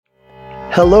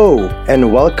Hello,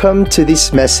 and welcome to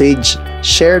this message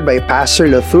shared by Pastor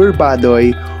Lathur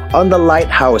Badoy on the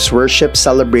Lighthouse Worship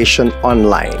Celebration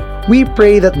Online. We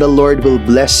pray that the Lord will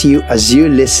bless you as you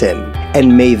listen,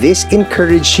 and may this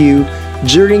encourage you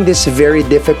during this very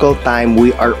difficult time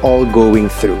we are all going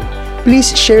through.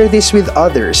 Please share this with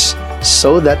others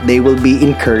so that they will be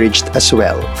encouraged as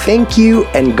well. Thank you,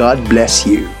 and God bless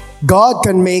you. God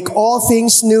can make all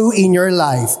things new in your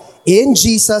life. In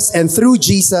Jesus and through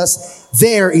Jesus,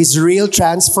 there is real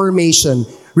transformation.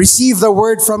 Receive the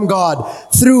word from God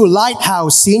through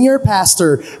Lighthouse Senior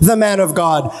Pastor, the man of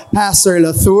God, Pastor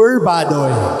Lathur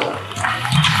Badoy.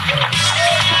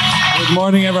 Good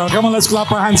morning, everyone. Come on, let's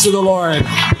clap our hands to the Lord.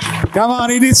 Come on,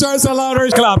 he deserves a louder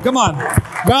clap. Come on.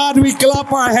 God, we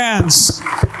clap our hands.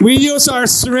 We use our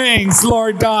strength,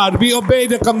 Lord God. We obey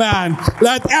the command.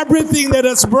 Let everything that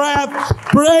has breath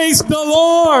praise the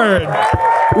Lord.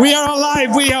 We are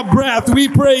alive. We have breath. We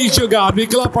praise you, God. We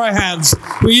clap our hands.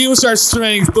 We use our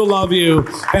strength to love you.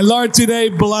 And Lord, today,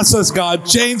 bless us, God.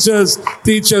 Change us.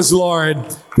 Teach us,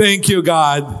 Lord. Thank you,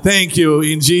 God. Thank you.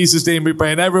 In Jesus' name we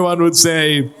pray. And everyone would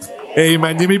say,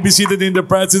 amen. You may be seated in the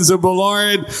presence of the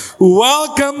Lord.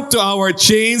 Welcome to our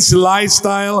Changed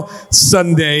Lifestyle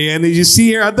Sunday. And as you see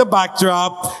here at the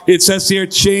backdrop, it says here,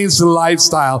 Changed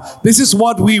Lifestyle. This is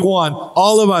what we want,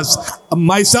 all of us,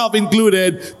 myself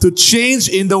included, to change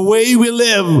in the way we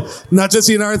live. Not just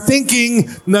in our thinking,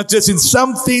 not just in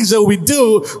some things that we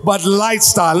do, but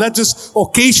lifestyle. Not just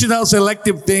occasional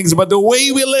selective things, but the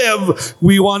way we live,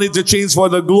 we want it to change for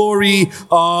the glory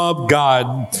of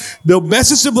God. The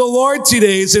message of the Lord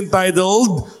today is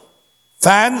entitled,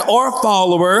 Fan or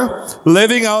Follower,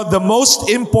 Living Out the Most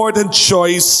Important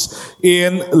Choice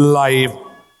in Life.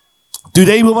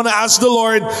 Today we want to ask the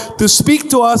Lord to speak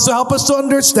to us, to help us to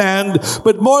understand,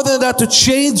 but more than that, to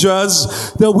change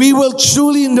us, that we will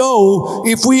truly know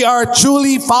if we are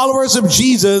truly followers of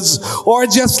Jesus or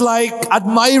just like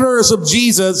admirers of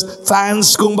Jesus,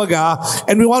 fans kumbaga,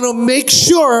 and we want to make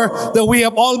sure that we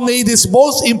have all made this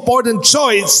most important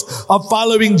choice of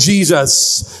following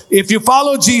Jesus. If you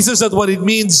follow Jesus, that's what it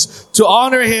means to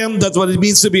honor Him. That's what it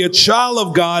means to be a child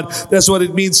of God. That's what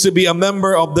it means to be a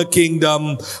member of the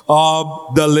kingdom of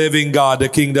the living God, the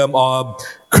kingdom of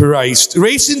Christ.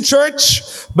 Raised in church,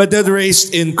 but then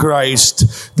raised in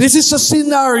Christ. This is a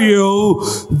scenario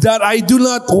that I do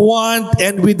not want,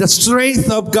 and with the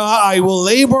strength of God, I will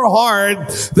labor hard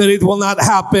that it will not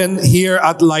happen here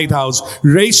at Lighthouse.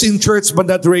 Raised in church, but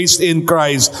not raised in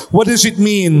Christ. What does it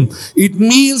mean? It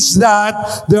means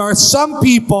that there are some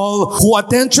people who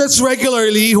attend church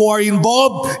regularly, who are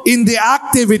involved in the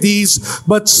activities,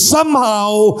 but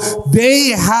somehow they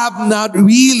have not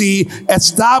really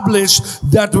established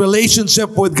that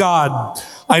relationship with God.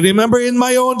 I remember in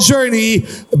my own journey,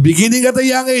 beginning at a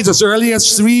young age, as early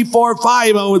as 3, 4,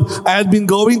 5, I had been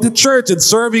going to church and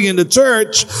serving in the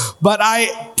church, but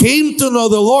I came to know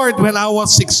the Lord when I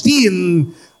was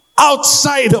 16,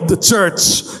 outside of the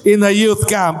church in a youth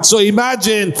camp. So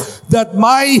imagine that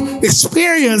my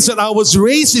experience that I was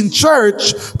raised in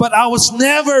church, but I was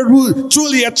never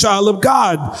truly a child of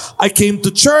God. I came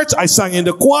to church, I sang in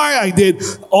the choir, I did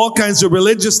all kinds of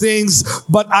religious things,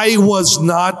 but I was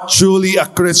not truly a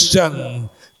Christian.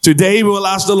 Today we will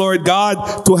ask the Lord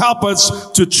God to help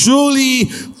us to truly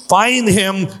find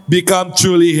Him, become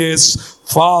truly His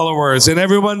followers. And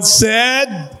everyone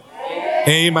said,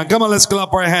 amen. Come on, let's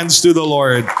clap our hands to the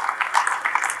Lord.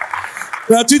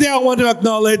 Now, today I want to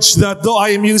acknowledge that though I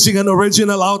am using an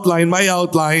original outline, my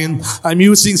outline, I'm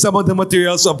using some of the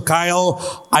materials of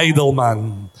Kyle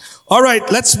Idleman. All right,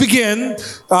 let's begin.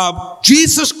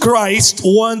 Jesus Christ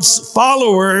wants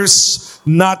followers,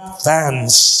 not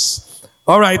fans.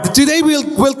 All right, today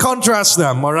we'll contrast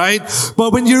them, all right?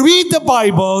 But when you read the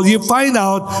Bible, you find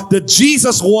out that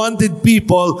Jesus wanted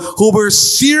people who were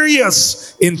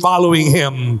serious in following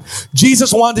Him.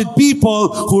 Jesus wanted people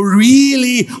who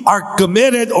really are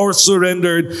committed or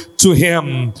surrendered to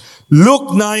Him. Luke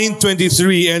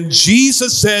 9:23, and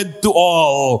Jesus said to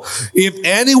all, if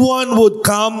anyone would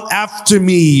come after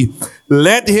me,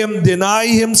 let him deny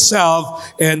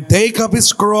himself and take up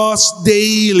his cross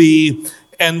daily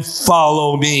and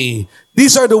follow me.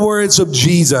 These are the words of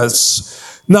Jesus.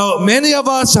 Now, many of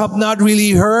us have not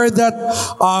really heard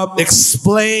that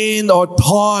explained or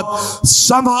taught.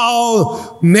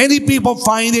 Somehow, many people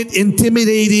find it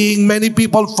intimidating. Many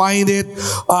people find it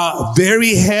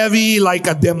very heavy, like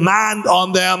a demand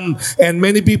on them. And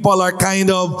many people are kind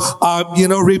of,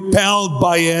 repelled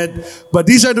by it. But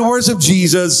these are the words of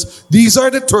Jesus. These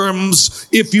are the terms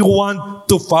if you want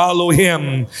to follow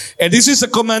Him. And this is a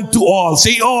command to all.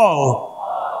 Say all.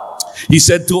 He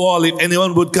said to all, if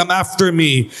anyone would come after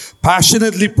me,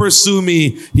 passionately pursue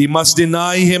me, he must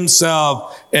deny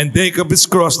himself and take up his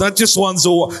cross. Not just once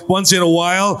in a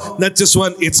while, not just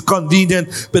when it's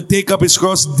convenient, but take up his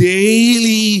cross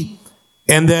daily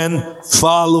and then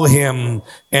follow him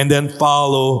and then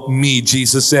follow me.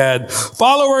 Jesus said,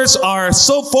 followers are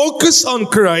so focused on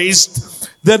Christ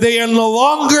that they are no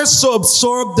longer so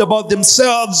absorbed about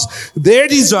themselves, their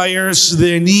desires,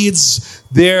 their needs,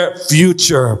 their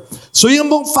future. So yung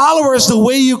mga followers, the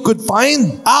way you could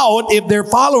find out if they're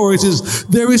followers is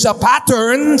there is a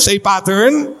pattern, say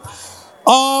pattern,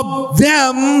 of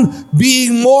them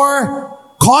being more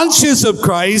conscious of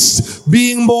Christ,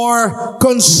 being more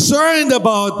concerned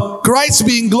about Christ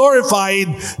being glorified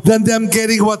than them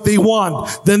getting what they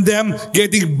want, than them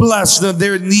getting blessed, than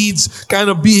their needs kind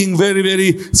of being very,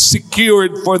 very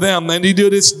secured for them. And they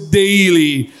do this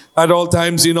daily, at all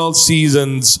times, in all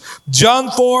seasons. John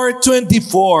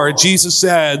 4:24, Jesus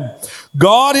said,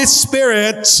 God is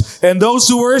spirit, and those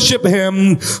who worship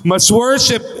him must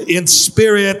worship in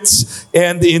spirit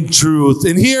and in truth.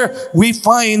 And here we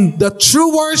find the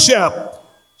true worship,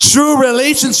 true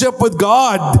relationship with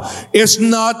God is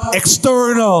not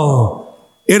external.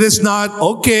 It is not,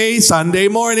 okay, Sunday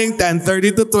morning,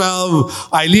 10:30 to 12,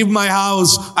 I leave my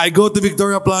house, I go to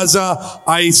Victoria Plaza,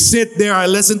 I sit there, I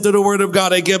listen to the Word of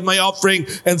God, I give my offering,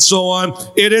 and so on.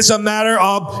 It is a matter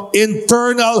of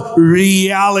internal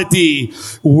reality.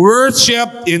 Worship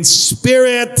in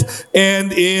spirit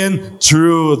and in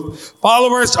truth.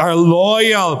 Followers are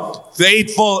loyal,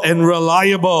 faithful, and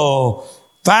reliable.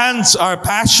 Fans are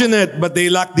passionate, but they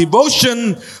lack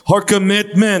devotion or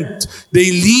commitment. They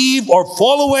leave or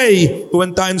fall away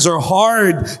when times are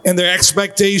hard and their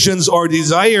expectations or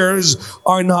desires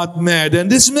are not met. And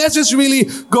this message really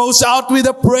goes out with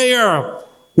a prayer,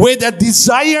 with a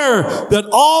desire that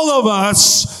all of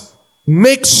us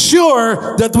make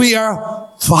sure that we are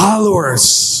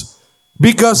followers.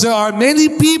 Because there are many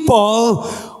people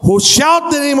who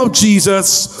shout the name of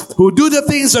Jesus, who do the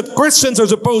things that Christians are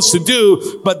supposed to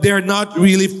do, but they're not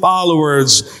really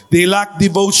followers. They lack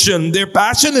devotion. They're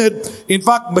passionate. In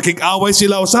fact, makikaway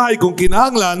sila usahay kung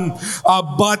kinahanglan,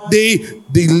 but they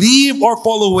leave or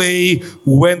fall away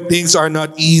when things are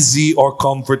not easy or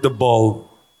comfortable.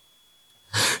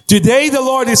 Today, the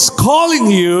Lord is calling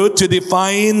you to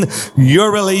define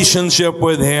your relationship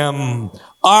with him.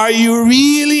 Are you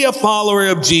really a follower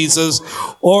of Jesus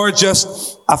or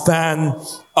just a fan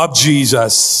of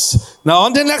Jesus? Now,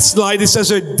 on the next slide, it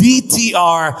says a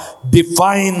DTR,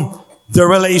 define the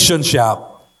relationship.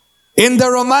 In the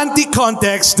romantic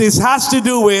context, this has to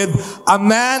do with a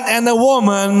man and a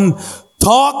woman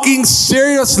talking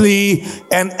seriously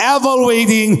and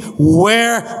evaluating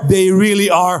where they really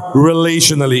are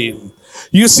relationally.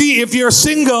 You see, if you're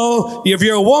single, if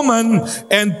you're a woman,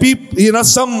 and people,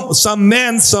 some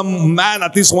man,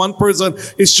 at least one person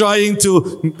is trying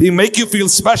to make you feel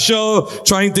special,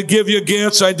 trying to give you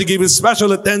gifts, trying to give you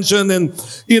special attention,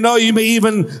 and, you may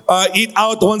even eat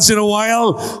out once in a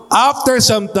while. After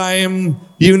some time,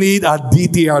 you need a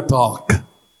DTR talk.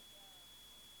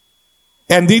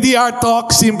 And DTR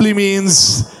talk simply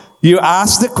means you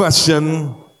ask the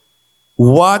question,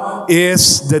 what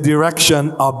is the direction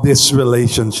of this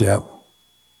relationship?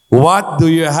 What do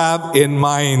you have in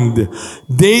mind?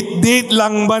 Date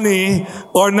lang ba ni?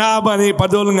 Or na ba ni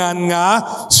padulngan nga?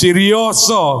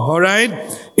 Seryoso. Alright?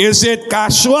 Is it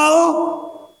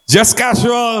casual? Just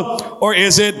casual? Or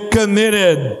is it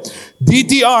committed?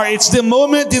 DTR, it's the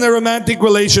moment in a romantic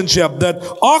relationship that,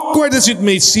 awkward as it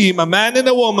may seem, a man and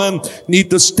a woman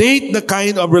need to state the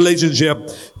kind of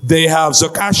relationship they have. So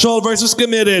casual versus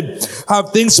committed. Have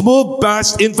things move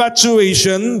past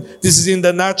infatuation? This is in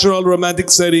the natural romantic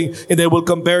setting, and they will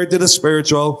compare it to the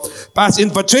spiritual. Past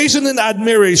infatuation and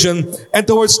admiration, and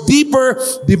towards deeper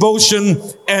devotion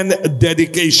and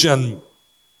dedication.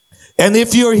 And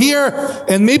if you're here,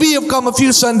 and maybe you've come a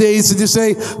few Sundays and you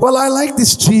say, well, I like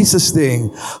this Jesus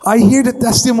thing. I hear the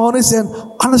testimonies and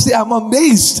honestly, I'm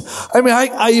amazed. I mean,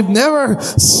 I've never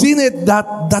seen it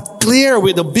that clear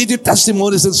with the video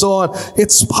testimonies and so on.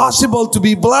 It's possible to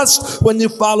be blessed when you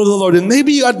follow the Lord. And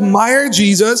maybe you admire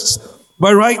Jesus,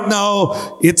 but right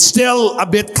now, it's still a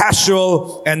bit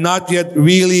casual and not yet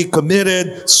really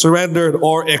committed, surrendered,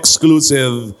 or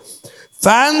exclusive.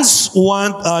 Fans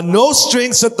want a no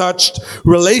strings attached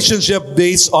relationship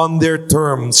based on their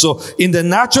terms. So, in the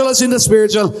natural as in the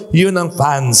spiritual, yun ang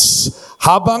fans.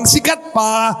 Habang sikat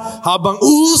pa, habang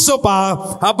uso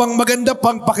pa, habang maganda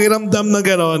pang pakiramdam na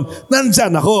gano'n,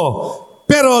 nandyan ako.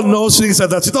 Pero no strings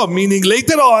attached ito. Meaning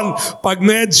later on, pag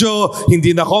medyo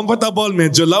hindi na comfortable,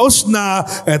 medyo laos na,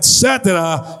 etc.,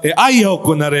 ayaw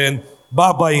ko na rin.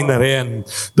 babay na rin.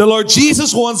 The Lord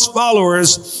Jesus wants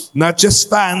followers, not just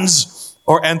fans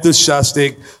or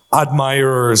enthusiastic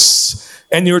admirers.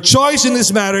 And your choice in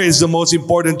this matter is the most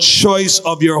important choice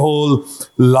of your whole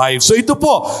life. So ito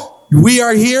po, we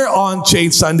are here on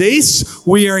Change Sundays.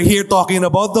 We are here talking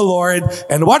about the Lord.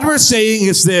 And what we're saying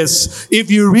is this: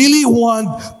 if you really want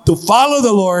to follow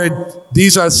the Lord,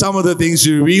 these are some of the things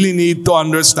you really need to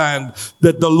understand.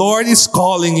 That the Lord is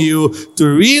calling you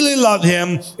to really love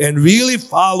Him and really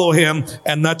follow Him,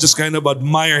 and not just kind of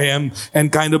admire Him and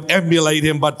kind of emulate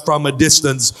Him, but from a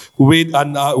distance with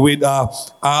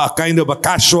a kind of a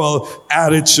casual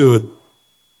attitude.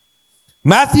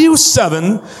 Matthew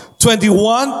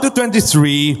 7:21 to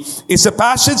 23 is a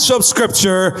passage of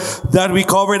scripture that we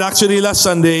covered actually last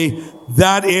Sunday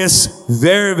that is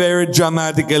very, very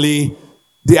dramatically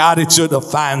the attitude of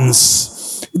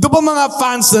fans. Ito po mga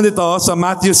fans na nito sa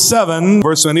Matthew 7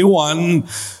 verse 21,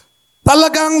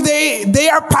 talagang they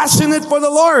are passionate for the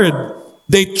Lord.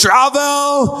 They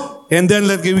travel, and then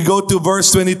we go to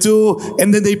verse 22,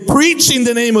 and then they preach in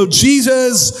the name of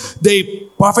Jesus. They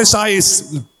prophesy,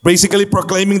 is basically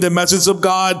proclaiming the message of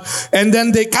God. And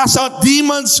then they cast out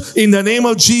demons in the name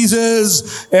of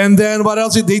Jesus. And then what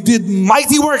else? They did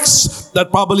mighty works. That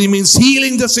probably means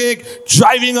healing the sick,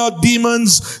 driving out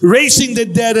demons, raising the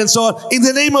dead, and so on, in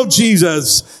the name of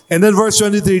Jesus. And then verse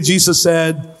 23, Jesus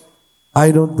said,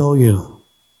 I don't know you.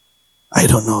 I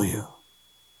don't know you.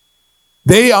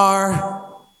 They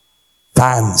are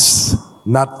fans,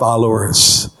 not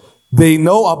followers. They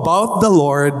know about the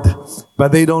Lord,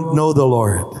 but they don't know the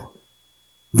Lord.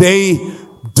 They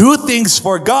do things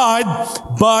for God,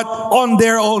 but on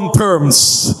their own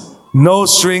terms. No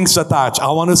strings attached. I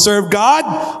want to serve God.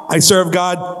 I serve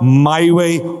God my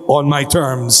way, on my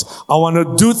terms. I want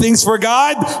to do things for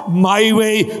God my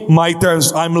way, my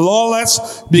terms. I'm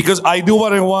lawless because I do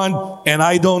what I want and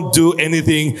I don't do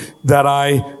anything that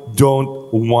I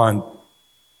don't want.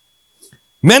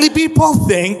 Many people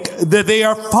think that they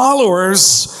are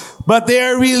followers, but they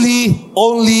are really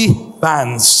only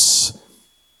fans.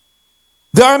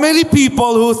 There are many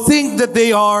people who think that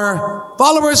they are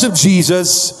followers of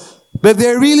Jesus, but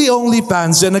they're really only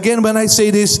fans. And again, when I say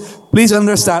this, please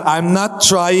understand, I'm not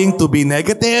trying to be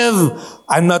negative.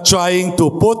 I'm not trying to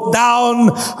put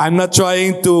down. I'm not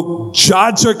trying to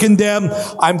judge or condemn.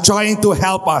 I'm trying to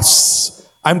help us.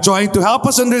 I'm trying to help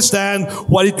us understand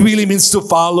what it really means to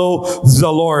follow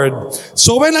the Lord.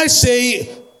 So when I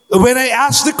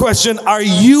ask the question, are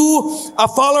you a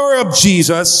follower of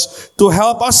Jesus, to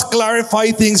help us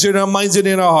clarify things in our minds and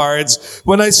in our hearts?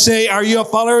 When I say, are you a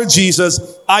follower of Jesus,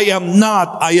 I am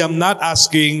not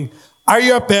asking, are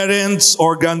your parents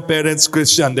or grandparents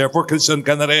Christian? Therefore, Christian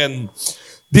ka na rin.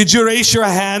 Did you raise your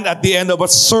hand at the end of a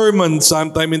sermon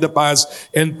sometime in the past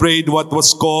and prayed what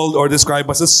was called or described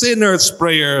as a sinner's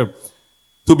prayer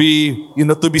to be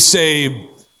saved?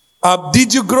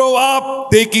 Did you grow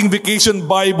up taking vacation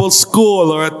Bible school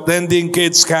or attending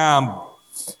kids camp?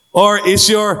 Or is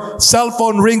your cell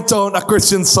phone ringtone a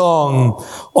Christian song?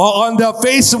 Or on the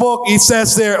Facebook, it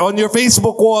says there, on your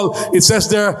Facebook wall, it says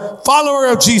there, follower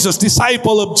of Jesus,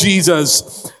 disciple of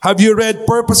Jesus. Have you read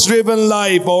Purpose-Driven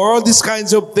Life or all these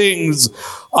kinds of things?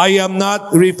 I am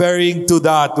not referring to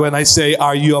that when I say,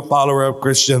 are you a follower of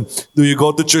Christian? Do you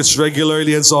go to church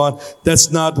regularly and so on?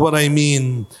 That's not what I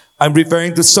mean. I'm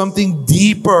referring to something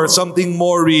deeper, something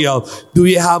more real. Do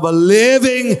you have a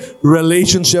living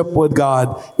relationship with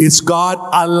God? Is God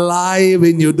alive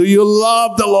in you? Do you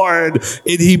love the Lord?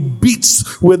 And He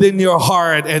beats within your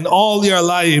heart, and all your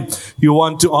life you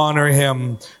want to honor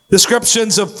Him.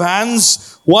 Descriptions of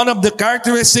fans. One of the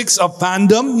characteristics of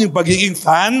fandom, yung pagiging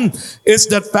fan, is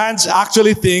that fans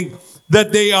actually think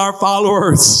that they are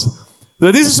followers.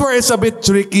 So this is where it's a bit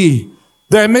tricky.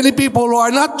 There are many people who are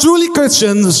not truly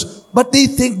Christians, but they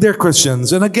think they're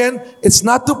Christians. And again, it's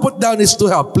not to put down, it's to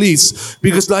help, please.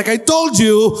 Because like I told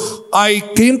you, I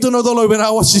came to know the Lord when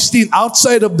I was 16,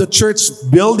 outside of the church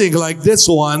building like this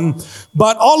one.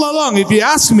 But all along, if you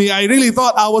ask me, I really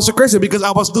thought I was a Christian because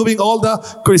I was doing all the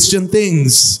Christian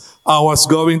things. I was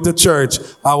going to church.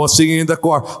 I was singing in the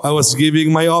choir. I was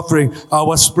giving my offering. I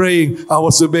was praying. I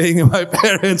was obeying my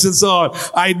parents and so on.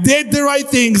 I did the right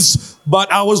things,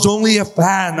 but I was only a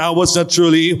fan. I was not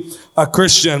truly a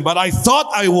Christian, but I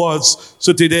thought I was.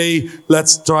 So today,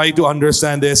 let's try to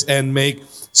understand this and make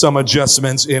some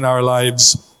adjustments in our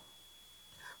lives.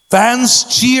 Fans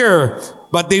cheer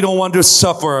but they don't want to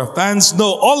suffer. Fans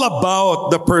know all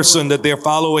about the person that they're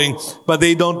following, but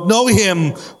they don't know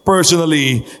him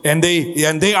personally, and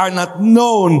they are not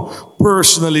known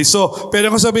personally. So, pwede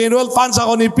ko sabihin, well, fans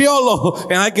ako ni Piolo,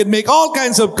 and I can make all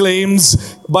kinds of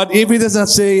claims, but if he does not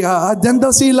say, dyan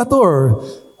daw si Lathur,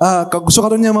 gusto ka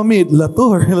rin niya ma-meet,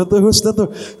 Lathur, who's Lathur?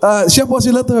 Siya po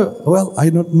si Lathur. Well, I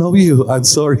don't know you. I'm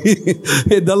sorry.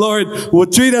 The Lord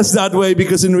would treat us that way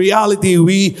because in reality,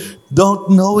 we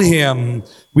don't know Him.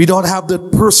 We don't have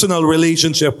that personal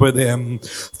relationship with Him.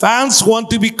 Fans want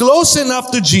to be close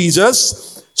enough to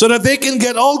Jesus so that they can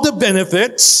get all the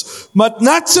benefits, but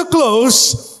not so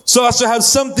close so as to have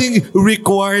something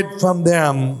required from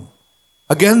them.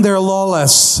 Again, they're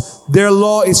lawless. Their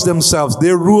law is themselves.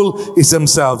 Their rule is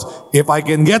themselves. If I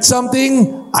can get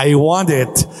something, I want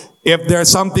it. If there's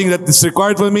something that is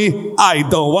required for me, I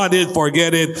don't want it.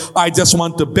 Forget it. I just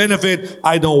want to benefit.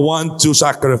 I don't want to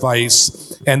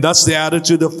sacrifice. And that's the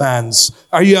attitude of fans.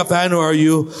 Are you a fan or are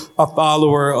you a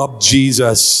follower of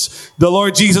Jesus? The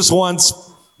Lord Jesus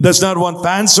does not want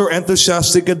fans or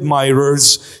enthusiastic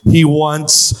admirers. He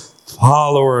wants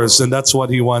followers. And that's what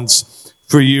He wants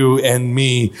for you and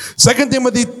me. 2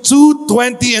 Timothy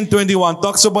 2:20 and 21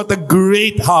 talks about a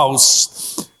great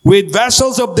house with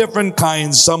vessels of different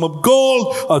kinds, some of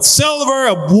gold, of silver,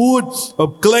 of wood,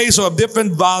 of clay, so of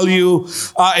different value.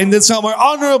 And then some are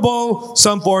honorable,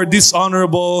 some for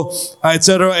dishonorable,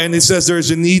 etc. And it says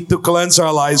there's a need to cleanse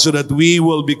our lives so that we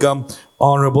will become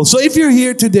honorable. So if you're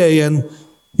here today and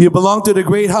you belong to the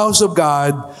great house of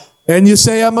God, and you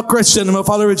say, I'm a Christian, I'm a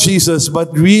follower of Jesus,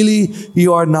 but really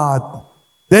you are not,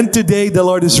 then today the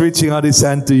Lord is reaching out His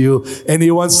hand to you, and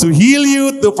He wants to heal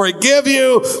you, to forgive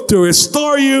you, to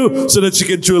restore you, so that you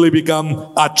can truly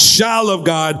become a child of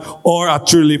God or a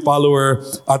truly follower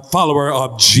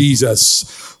of Jesus.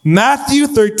 Matthew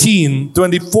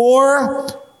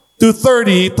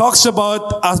 13:24-30 talks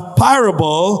about a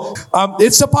parable.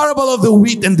 It's a parable of the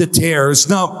wheat and the tares.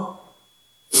 Now,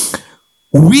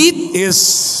 wheat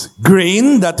is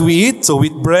grain that we eat, so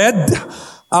wheat bread.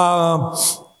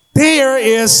 Tare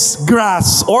is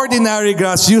grass, ordinary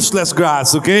grass, useless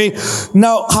grass, okay?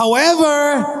 Now,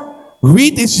 however,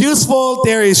 wheat is useful,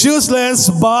 tare is useless,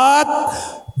 but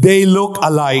they look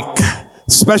alike,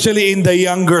 especially in the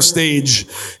younger stage.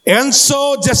 And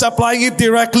so, just applying it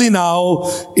directly now,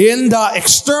 in the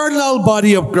external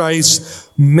body of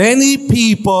Christ, many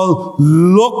people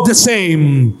look the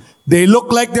same. They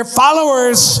look like they're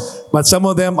followers, but some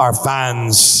of them are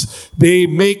fans. They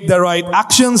make the right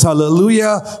actions,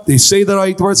 hallelujah. They say the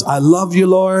right words, I love you,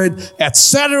 Lord,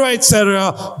 etc.,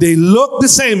 etc. They look the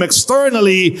same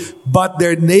externally, but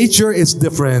their nature is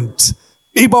different.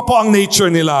 Iba po ang nature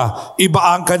nila.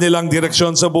 Iba ang kanilang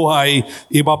direksyon sa buhay.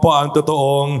 Iba po ang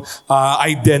totoong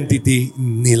identity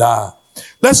nila.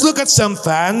 Let's look at some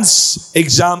fans,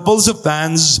 examples of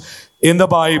fans in the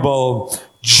Bible.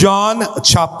 John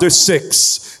chapter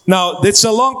 6. Now, it's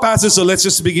a long passage, so let's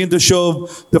just begin to show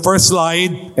the first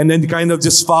slide and then kind of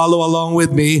just follow along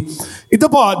with me. Ito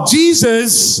po,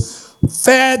 Jesus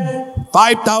fed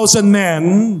 5,000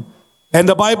 men, and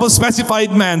the Bible specified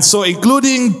men, so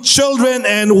including children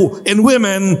and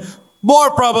women, more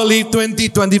probably 20,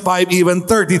 25, even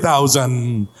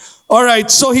 30,000. All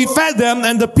right, so He fed them,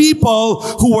 and the people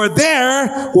who were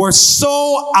there were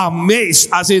so amazed,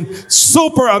 as in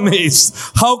super amazed.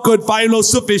 How could 5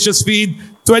 loaves of fishes feed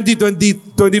 20,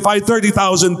 25,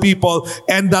 30,000 people,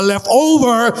 and the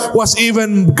leftover was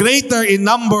even greater in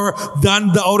number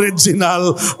than the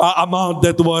original amount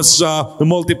that was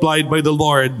multiplied by the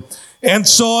Lord. And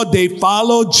so they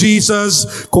followed Jesus.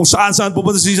 Kung saan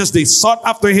pupunta Jesus, they sought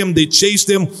after Him, they chased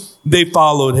Him, they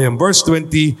followed Him. Verse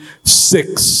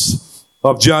 26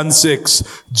 of John 6.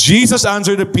 Jesus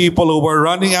answered the people who were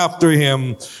running after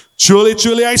Him, Truly,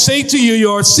 truly, I say to you,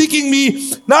 you are seeking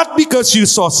me not because you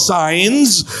saw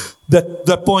signs, that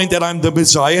the point that I'm the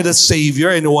Messiah, the Savior,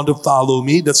 and you want to follow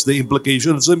me. That's the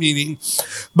implication, that's the meaning.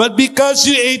 But because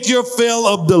you ate your fill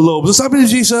of the loaves. So sabi ni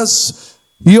Jesus,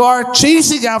 you are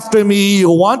chasing after me. You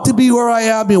want to be where I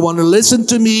am. You want to listen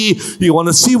to me. You want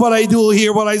to see what I do,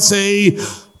 hear what I say.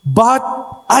 But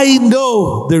I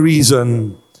know the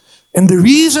reason. And the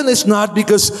reason is not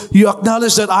because you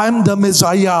acknowledge that I'm the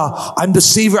Messiah, I'm the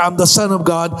Savior, I'm the Son of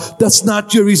God. That's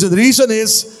not your reason. The reason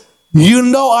is, you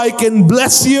know I can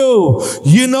bless you.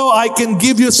 You know I can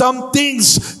give you some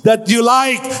things that you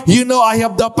like. You know I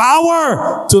have the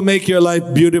power to make your life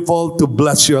beautiful, to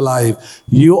bless your life.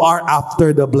 You are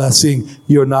after the blessing.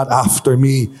 You're not after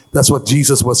me. That's what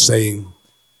Jesus was saying.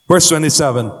 Verse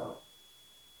 27.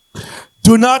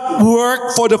 Do not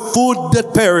work for the food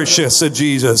that perishes, said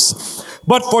Jesus,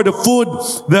 but for the food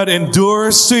that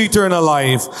endures to eternal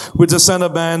life, which the Son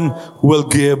of Man will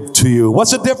give to you.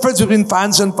 What's the difference between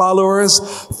fans and followers?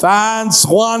 Fans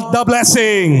want the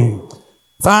blessing.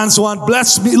 Fans want,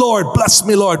 bless me, Lord, bless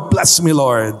me, Lord, bless me,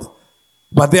 Lord.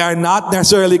 But they are not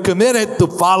necessarily committed to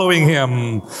following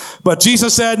Him. But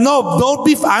Jesus said, no, don't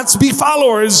be fans, be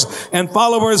followers. And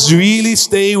followers really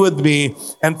stay with me.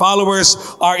 And followers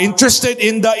are interested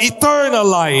in the eternal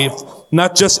life,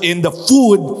 not just in the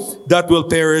food that will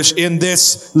perish in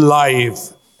this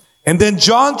life. And then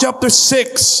John chapter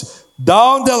 6,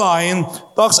 down the line,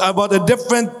 talks about a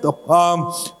different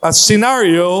a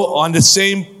scenario on the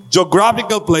same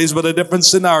geographical place, but a different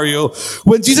scenario.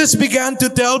 When Jesus began to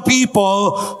tell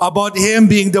people about Him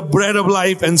being the bread of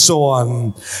life and so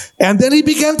on. And then He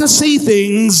began to say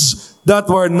things that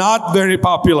were not very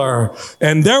popular.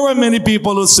 And there were many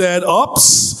people who said,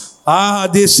 oops,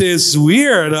 this is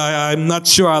weird. I'm not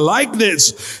sure I like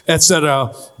this,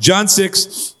 etc. John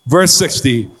 6, verse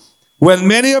 60. When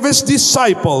many of His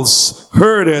disciples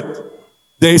heard it,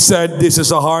 they said, this is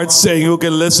a hard saying, who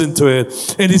can listen to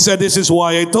it? And He said, this is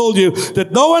why I told you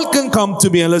that no one can come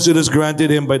to me unless it is granted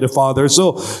him by the Father.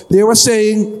 So they were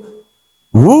saying,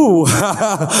 woo,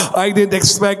 I didn't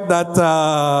expect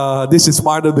that this is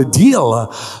part of the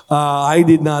deal. I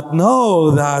did not know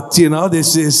that,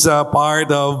 this is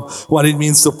part of what it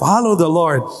means to follow the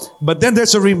Lord. But then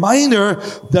there's a reminder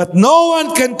that no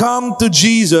one can come to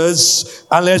Jesus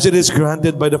unless it is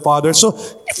granted by the Father. So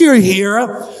if you're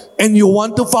here and you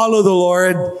want to follow the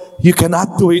Lord, you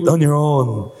cannot do it on your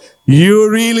own. You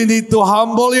really need to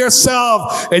humble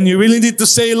yourself and you really need to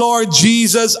say, Lord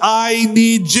Jesus, I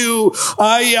need you.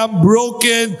 I am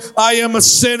broken. I am a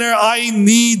sinner. I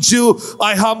need you.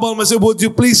 I humble myself. Would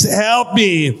you please help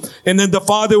me? And then the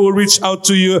Father will reach out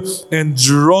to you and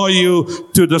draw you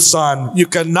to the Son. You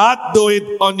cannot do it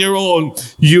on your own.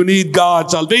 You need God.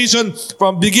 Salvation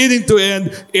from beginning to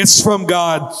end is from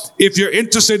God. If you're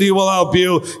interested, He will help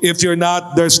you. If you're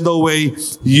not, there's no way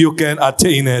you can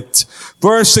attain it.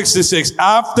 Verse 66,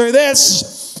 after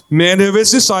this, many of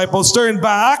His disciples turned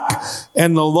back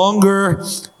and no longer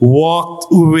walked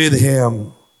with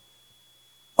Him.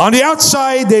 On the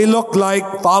outside, they looked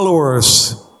like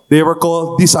followers. They were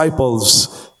called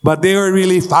disciples, but they were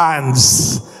really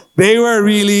fans. They were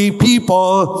really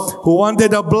people who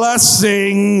wanted a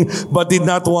blessing, but did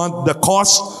not want the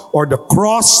cost or the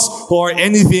cross or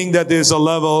anything that is a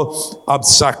level of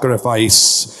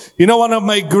sacrifice. One of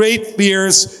my great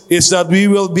fears is that we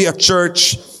will be a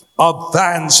church of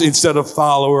fans instead of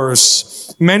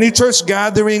followers. Many church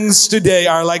gatherings today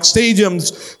are like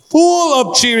stadiums full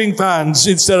of cheering fans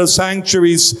instead of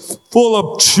sanctuaries full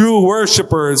of true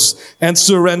worshipers and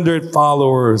surrendered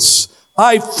followers.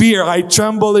 I fear, I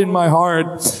tremble in my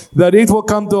heart that it will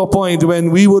come to a point when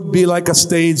we would be like a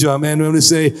stadium, and when we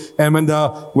say, and when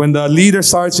the leader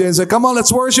starts saying, come on,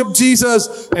 let's worship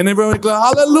Jesus, and everyone would go,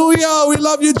 hallelujah, we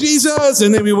love you, Jesus,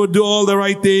 and then we would do all the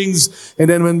right things, and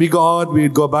then when we go out,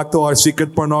 we'd go back to our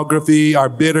secret pornography, our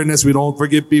bitterness, we don't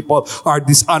forgive people, our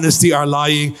dishonesty, our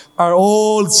lying, our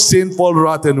old sinful,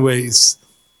 rotten ways.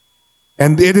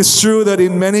 And it is true that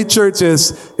in many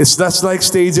churches, it's just like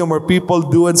stadium where people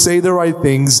do and say the right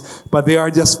things, but they are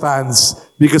just fans.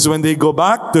 Because when they go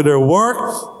back to their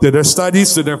work, to their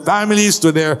studies, to their families,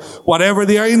 to their whatever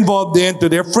they are involved in, to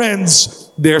their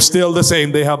friends, they're still the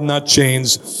same. They have not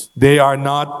changed. They are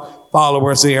not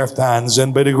followers, they are fans.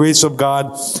 And by the grace of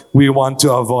God, we want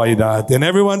to avoid that. And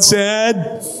everyone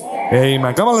said,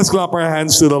 Amen. Come on, let's clap our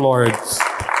hands to the Lord.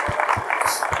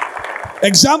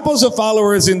 Examples of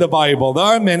followers in the Bible. There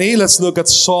are many. Let's look at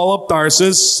Saul of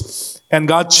Tarsus. And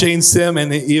God changed him,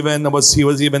 and he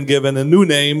was even given a new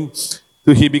name.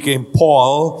 He became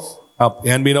Paul.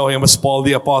 And we know him as Paul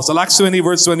the Apostle. Acts 20,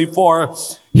 verse 24.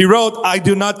 He wrote, I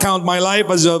do not count my life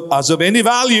as of any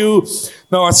value,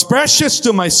 nor as precious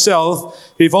to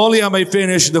myself, if only I may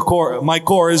finish my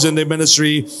course in the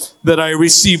ministry that I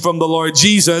received from the Lord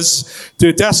Jesus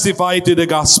to testify to the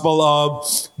gospel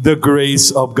of the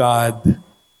grace of God.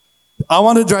 I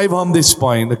want to drive home this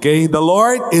point, okay? The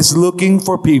Lord is looking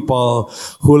for people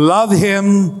who love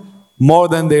Him more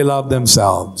than they love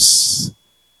themselves.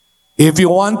 If you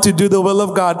want to do the will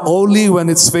of God only when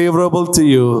it's favorable to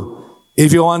you,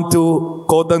 if you want to,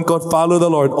 quote-unquote, follow the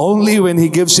Lord only when He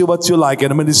gives you what you like,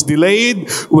 and when it's delayed,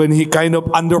 when He kind of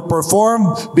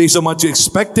underperformed based on what you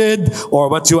expected or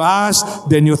what you asked,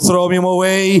 then you throw Him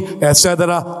away,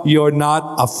 etc., you're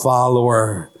not a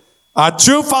follower. A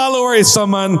true follower is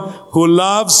someone who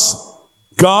loves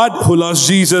God, who loves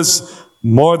Jesus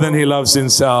more than he loves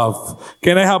himself.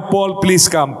 Can I have Paul please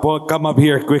come? Paul, come up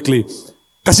here quickly.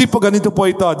 Kasi po ganito po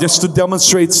ito, just to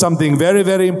demonstrate something very,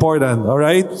 very important, all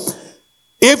right?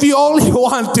 If you only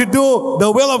want to do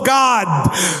the will of God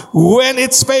when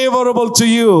it's favorable to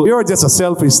you, you're just a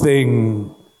selfish thing.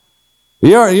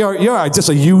 You're just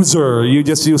a user. You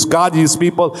just use God, use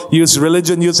people, use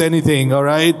religion, use anything, all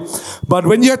right? But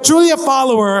when you're truly a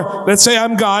follower, let's say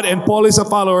I'm God and Paul is a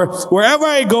follower, wherever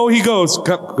I go, he goes.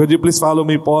 Could you please follow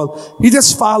me, Paul? He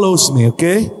just follows me,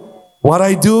 okay? What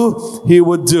I do, he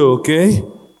would do, okay?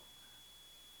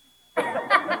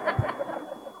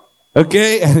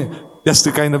 Okay? Just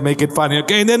to kind of make it funny,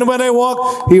 okay? And then when I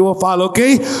walk, he will follow,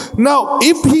 okay? Now,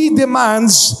 if he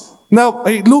demands, now,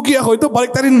 lugi ako ito,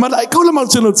 balik ta rin man, ikaw lang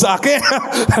magsunod sa akin.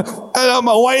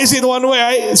 Why is it one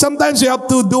way? Sometimes you have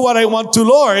to do what I want to,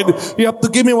 Lord. You have to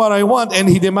give me what I want, and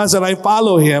he demands that I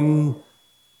follow him.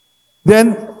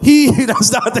 Then, he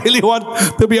does not really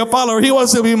want to be a follower. He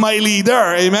wants to be my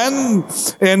leader. Amen?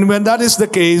 And when that is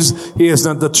the case, he is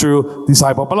not the true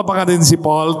disciple. Palapakan din si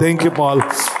Paul. Thank you, Paul.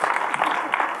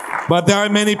 But there are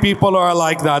many people who are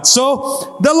like that.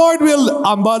 So, the Lord will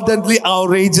abundantly,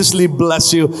 outrageously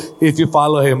bless you if you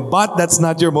follow Him. But that's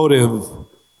not your motive.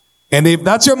 And if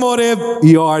that's your motive,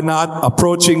 you are not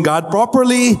approaching God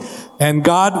properly, and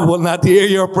God will not hear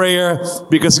your prayer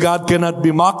because God cannot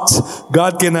be mocked,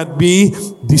 God cannot be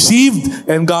deceived,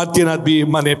 and God cannot be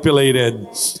manipulated.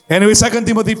 Anyway, 2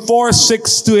 Timothy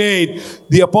 4:6-8,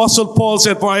 the Apostle Paul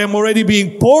said, "For I am already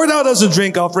being poured out as a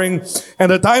drink offering, and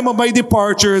the time of my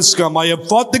departure is come. I have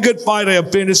fought the good fight, I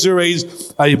have finished the race,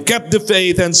 I have kept the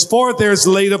faith. Henceforth there is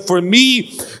laid up for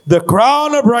me the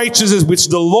crown of righteousness,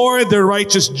 which the Lord, the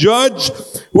righteous judge,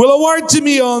 will award to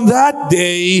me on that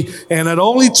day, and not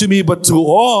only to me, but to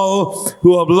all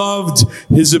who have loved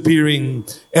His appearing."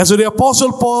 And so the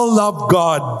Apostle Paul loved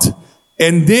God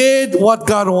and did what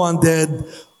God wanted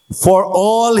for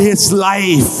all his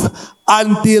life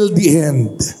until the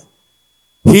end.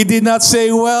 He did not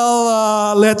say,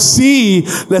 well, let's see.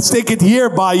 Let's take it year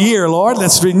by year, Lord.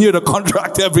 Let's renew the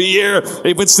contract every year.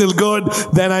 If it's still good,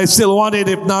 then I still want it.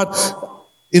 If not,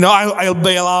 I'll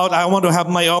bail out. I want to have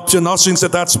my option, no strings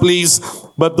attached, please.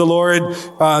 But the Lord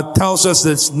tells us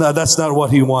that's not what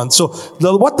He wants. So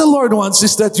what the Lord wants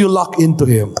is that you lock into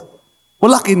Him.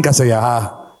 Lock in kasaya,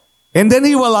 ha? And then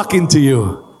He will lock into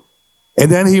you. And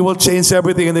then He will change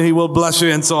everything, and then He will bless you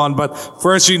and so on. But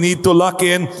first you need to lock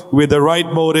in with the right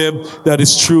motive, that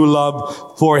is true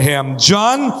love for Him.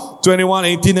 John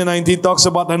 21:18-19 talks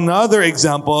about another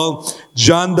example.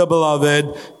 John the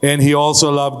beloved, and he also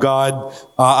loved God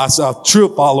as a true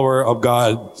follower of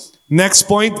God. Next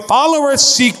point, followers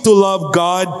seek to love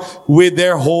God with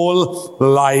their whole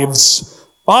lives.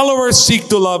 Followers seek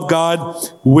to love God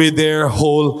with their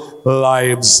whole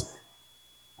lives.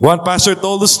 One pastor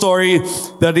told the story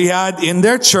that he had in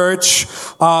their church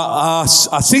a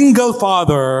single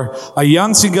father, a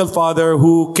young single father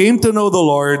who came to know the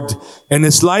Lord, and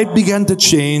his life began to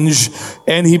change,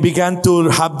 and he began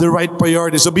to have the right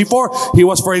priorities. So before, he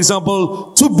was, for example,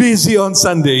 too busy on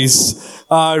Sundays,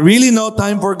 really no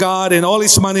time for God, and all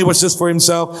his money was just for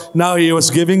himself. Now he was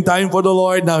giving time for the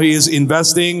Lord. Now he is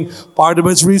investing part of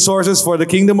his resources for the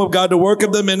kingdom of God, the work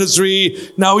of the ministry.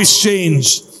 Now he's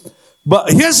changed.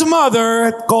 But his mother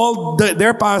called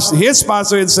his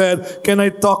pastor and said, "Can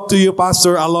I talk to you,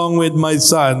 pastor, along with my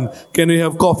son? Can we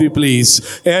have coffee, please?"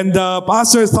 And the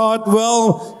pastor thought,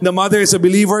 well, the mother is a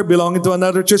believer belonging to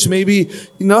another church. Maybe,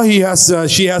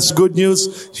 she has good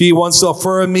news. She wants to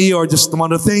affirm me or just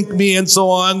want to thank me and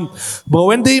so on. But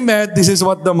when they met, this is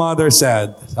what the mother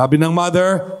said. Sabi ng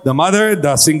mother,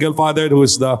 the single father who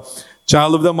is the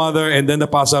child of the mother, and then the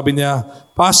pastor, sabi niya,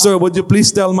 "Pastor, would you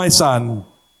please tell my son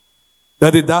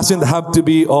that it doesn't have to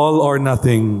be all or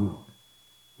nothing?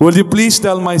 Will you please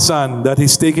tell my son that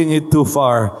he's taking it too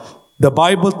far? The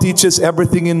Bible teaches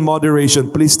everything in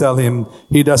moderation. Please tell him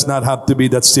he does not have to be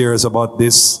that serious about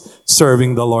this,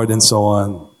 serving the Lord and so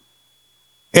on."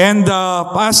 And the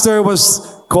pastor was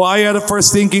quiet at first,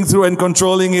 thinking through and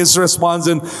controlling his response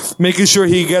and making sure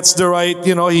he gets the right,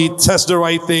 he says the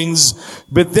right things.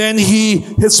 But then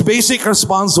his basic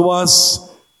response was,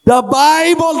 the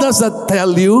Bible does not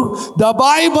tell you, the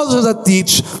Bible does not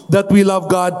teach that we love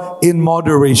God in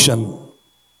moderation.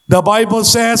 The Bible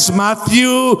says,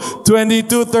 Matthew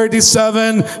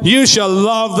 22:37, "You shall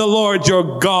love the Lord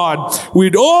your God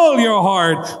with all your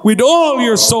heart, with all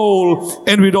your soul,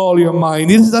 and with all your mind."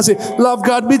 It doesn't say, love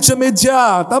God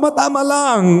medya-medya, tama-tama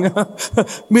lang,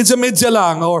 medya-medya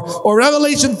lang. Or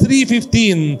Revelation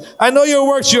 3:15, "I know your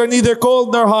works, you are neither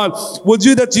cold nor hot. Would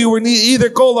you that you were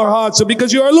either cold or hot? So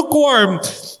because you are lukewarm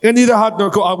and neither hot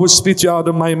nor cold, I will spit you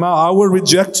out of my mouth. I will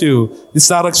reject you."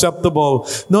 It's not acceptable.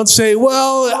 Don't say,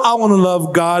 well, I want to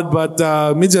love God, but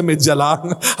medya-medya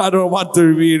lang. I don't want to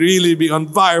really be on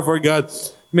fire for God.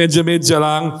 Medya-medya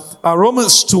lang.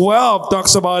 Romans 12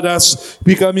 talks about us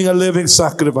becoming a living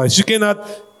sacrifice. You cannot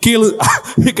kill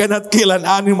an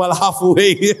animal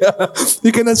halfway.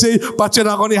 You cannot say, patya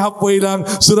na ako ni halfway lang,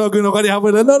 sunogin ako ni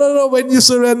halfway lang. No. When you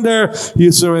surrender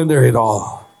it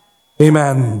all.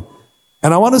 Amen.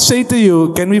 And I want to say to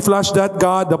you, can we flash that,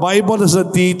 God? The Bible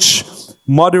doesn't teach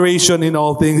moderation in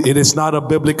all things. It is not a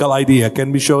biblical idea.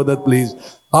 Can we show that, please?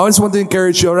 I always want to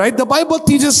encourage you, all right? The Bible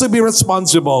teaches us to be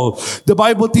responsible. The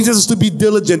Bible teaches us to be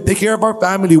diligent, take care of our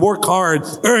family, work hard,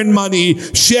 earn money,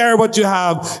 share what you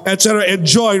have, etc.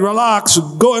 Enjoy, relax,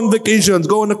 go on vacations,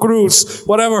 go on a cruise,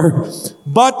 whatever.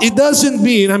 But it doesn't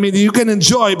mean, you can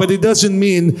enjoy, but it doesn't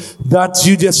mean that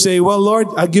you just say, well, Lord,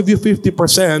 I give you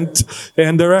 50%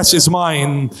 and the rest is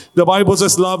mine. The Bible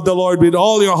says, love the Lord with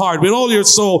all your heart, with all your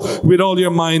soul, with all your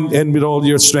mind, and with all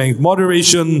your strength.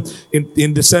 Moderation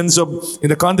in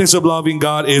the context of loving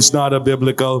God is not a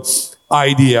biblical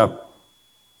idea.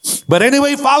 But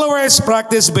anyway, followers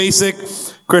practice basic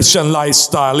Christian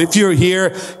lifestyle. If you're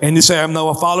here and you say, I'm now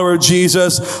a follower of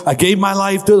Jesus, I gave my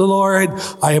life to the Lord,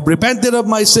 I have repented of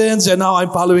my sins, and now I'm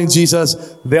following Jesus,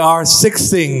 there are 6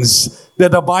 things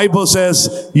that the Bible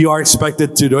says you are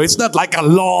expected to do. It's not like a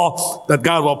law that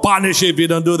God will punish you if you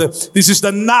don't do that. This is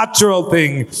the natural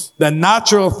thing. The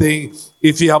natural thing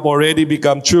if you have already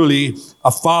become truly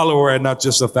a follower and not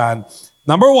just a fan.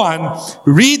 Number 1,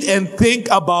 read and think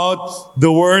about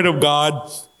the Word of God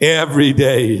every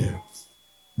day.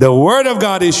 The Word of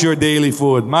God is your daily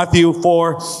food. Matthew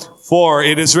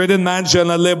 4:4. It is written, man shall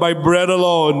not live by bread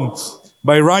alone,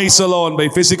 by rice alone, by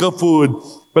physical food,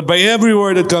 but by every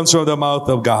word that comes from the mouth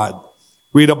of God.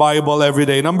 Read the Bible every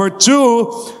day. Number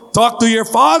 2, talk to your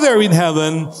Father in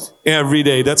heaven every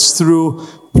day. That's through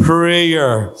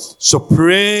prayer. So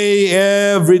pray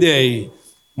every day.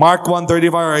 Mark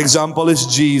 1:35, our example is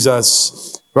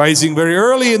Jesus. Rising very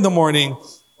early in the morning,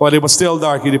 while it was still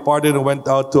dark, he departed and went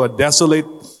out to a desolate,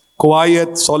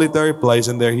 quiet, solitary place,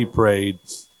 and there he prayed.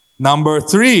 Number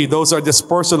 3, those are just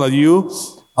personal. You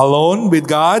alone with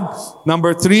God.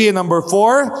 Number 3 and number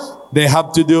 4, they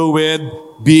have to do with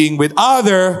being with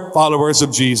other followers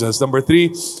of Jesus. Number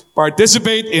 3,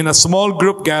 participate in a small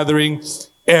group gathering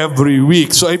every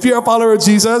week. So if you're a follower of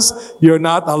Jesus, you're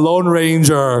not a lone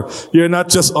ranger. You're not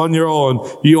just on your own.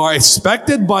 You are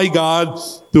expected by God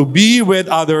to be with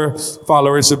other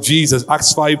followers of Jesus.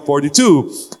 Acts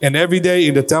 5:42. And every day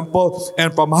in the temple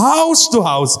and from house to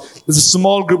house, there's a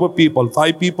small group of people.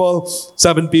 5 people,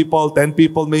 7 people, 10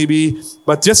 people maybe.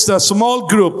 But just a small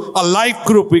group, a life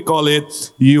group we call it.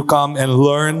 You come and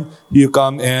learn. You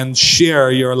come and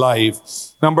share your life.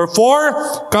 Number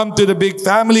 4, come to the big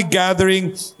family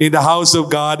gathering in the house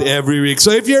of God every week. So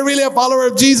if you're really a follower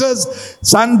of Jesus,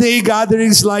 Sunday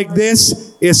gatherings like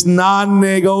this is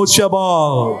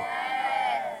non-negotiable.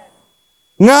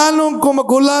 Nganong kung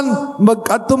mag-ulan,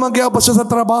 mag-adto magyaw pa siya sa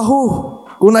trabaho.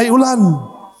 Kung ay ulan.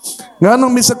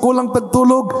 Nganong misa kulang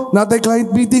tagtulog, natay client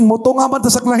meeting, moto nga man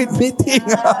ta sa client meeting.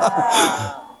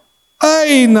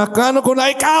 Ay, nakano ko na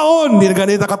ikaon. Hindi na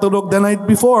ganito katulog the night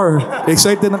before.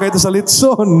 Excited na kayo sa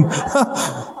litson.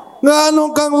 Nga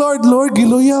anong kang Lord,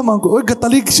 giluya man ko. Uy,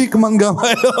 kataligsik man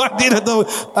gamay. Lord, di na to.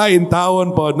 Ay, in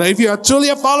tawon po. Now, if you are truly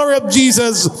a follower of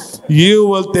Jesus, you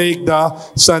will take the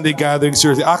Sunday gathering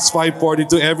seriously. Acts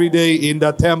 5:42, every day in the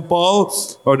temple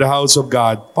or the house of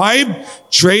God.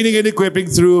 5, training and equipping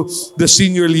through the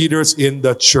senior leaders in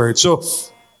the church. So,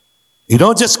 you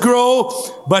don't just grow,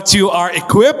 but you are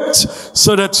equipped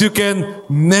so that you can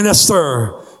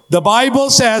minister. The Bible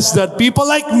says that people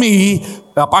like me,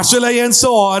 Pastor Lai and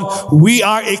so on, we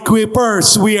are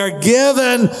equippers. We are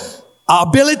given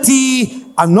ability,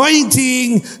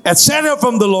 anointing, etc.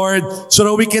 from the Lord so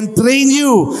that we can train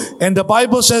you. And the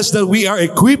Bible says that we are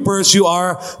equippers. You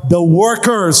are the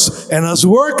workers. And as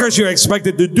workers, you're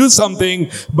expected to do something,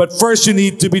 but first you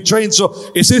need to be trained. So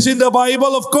is this in the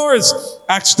Bible? Of course.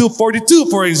 Acts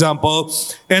 2:42, for example.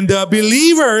 And the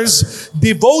believers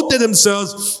devoted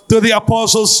themselves to the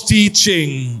apostles'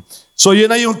 teaching. So yun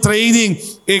na yung training,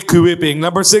 equipping.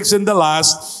 Number 6 and the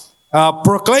last,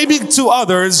 proclaiming to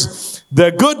others the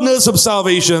good news of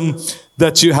salvation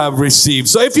that you have received.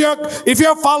 So if you're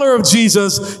a follower of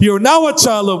Jesus, you're now a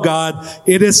child of God.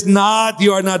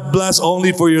 You are not blessed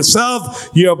only for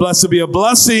yourself. You are blessed to be a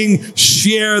blessing.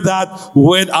 Share that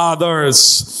with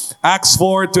others. Acts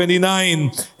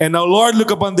 4:29. And now, Lord, look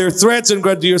upon their threats and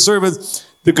grant to your servants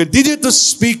to continue to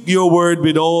speak your word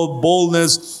with all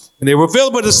boldness. And they were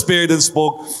filled by the Spirit and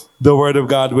spoke the Word of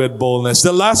God with boldness.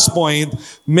 The last point,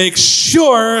 make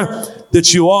sure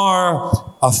that you are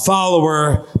a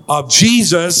follower of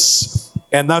Jesus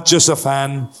and not just a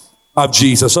fan of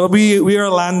Jesus. So we are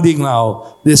landing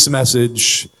now this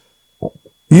message.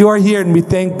 You are here and we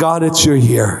thank God that you're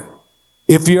here.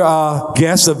 If you're a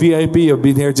guest, a VIP, you've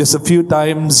been here just a few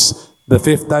times, the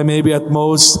fifth time maybe at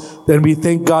most, then we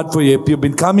thank God for you. If you've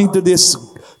been coming to this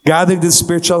gathering, this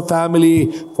spiritual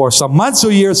family for some months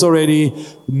or years already,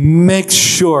 make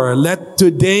sure, let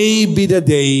today be the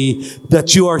day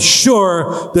that you are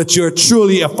sure that you're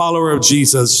truly a follower of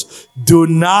Jesus. Do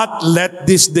not let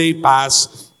this day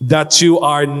pass that you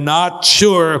are not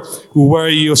sure where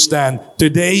you stand.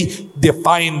 Today,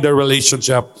 define the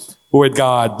relationship with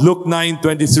God. Luke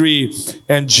 9:23.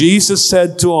 And Jesus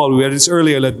said to all, we read this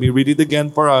earlier, let me read it again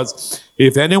for us.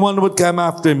 If anyone would come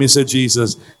after me, said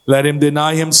Jesus, let him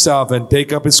deny himself and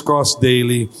take up his cross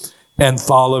daily and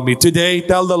follow me. Today,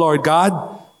 tell the Lord,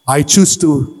 God, I choose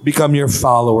to become your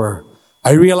follower.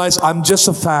 I realize I'm just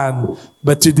a fan,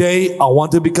 but today I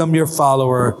want to become your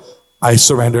follower. I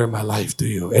surrender my life to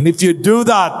you. And if you do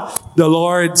that, the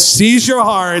Lord sees your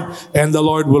heart and the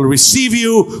Lord will receive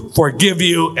you, forgive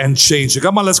you, and change you.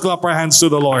 Come on, let's clap our hands to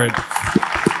the Lord.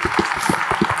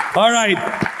 All right.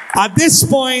 At this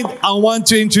point, I want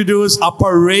to introduce a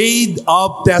parade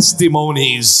of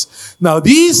testimonies. Now,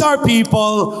 these are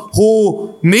people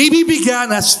who maybe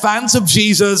began as fans of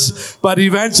Jesus, but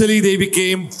eventually they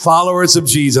became followers of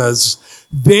Jesus.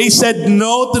 They said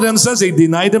no to themselves. They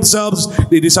denied themselves.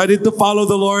 They decided to follow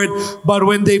the Lord. But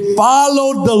when they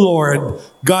followed the Lord,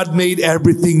 God made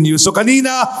everything new. So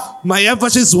kanina, my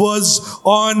emphasis was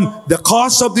on the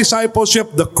cost of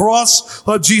discipleship, the cross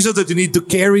of Jesus that you need to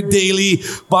carry daily.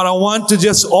 But I want to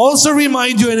just also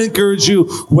remind you and encourage you,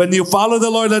 when you follow the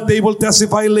Lord, that they will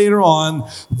testify later on,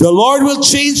 the Lord will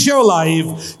change your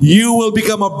life. You will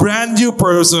become a brand new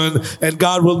person, and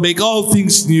God will make all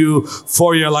things new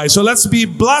for your life. So let's be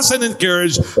blessed and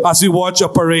encouraged as we watch a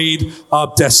parade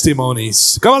of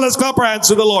testimonies. Come on, let's clap our hands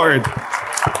to the Lord.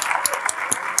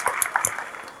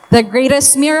 The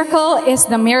greatest miracle is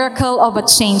the miracle of a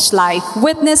changed life.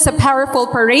 Witness a powerful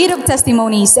parade of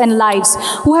testimonies and lives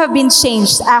who have been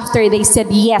changed after they said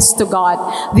yes to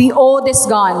God. The old is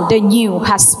gone, the new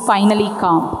has finally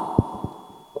come.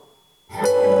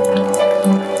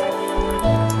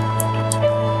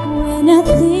 When I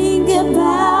think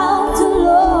about the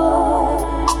Lord,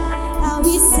 how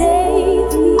He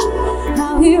saved me,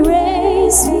 how He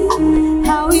raised me,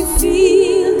 how He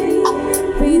filled me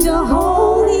with the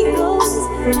Holy Ghost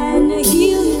and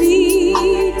healed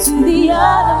me to the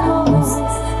uttermost.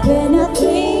 When I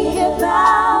think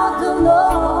about the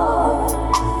Lord,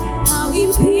 how He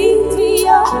picked me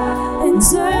up and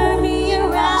turned me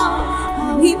around,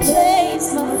 how He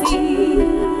placed my feet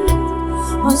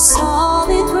on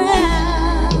solid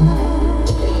ground.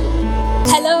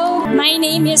 Hello, my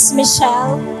name is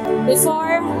Michelle.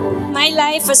 Before, my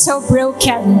life was so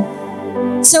broken,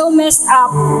 so messed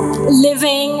up,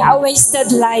 living a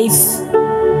wasted life.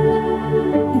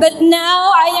 But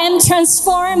now I am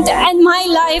transformed and my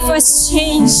life was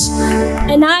changed.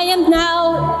 And I am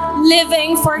now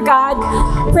living for God.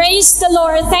 Praise the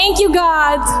Lord. Thank you,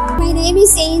 God. My name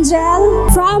is Angel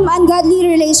from Ungodly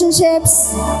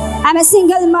Relationships. I'm a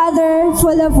single mother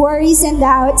full of worries and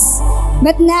doubts.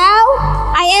 But now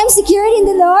I am secured in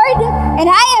the Lord and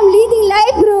I am leading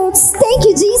life groups. Thank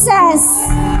you, Jesus.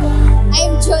 I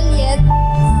am Juliet.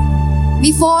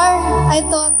 Before, I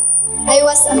thought I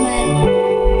was a man.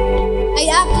 I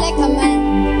act like a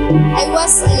man. I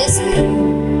was a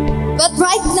lesbian. But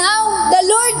right now, the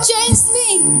Lord changed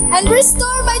me and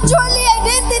restored my truly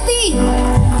identity.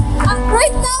 And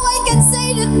right now, I can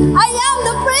say that I am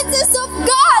the princess of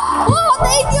God. Oh,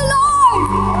 thank you, Lord.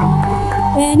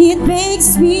 And it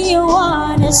makes me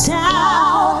wanna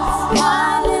shout,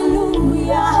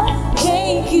 hallelujah.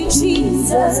 Thank you,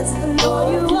 Jesus.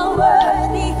 Lord, you are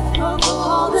worthy of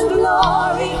all the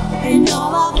glory and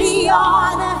all of the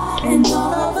honor and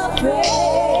all of the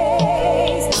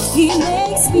praise. He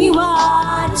makes me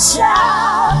want to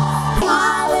shout,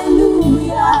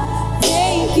 hallelujah.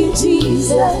 Thank you,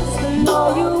 Jesus.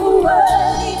 Lord, you are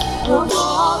worthy of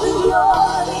all the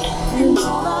glory and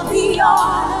all of the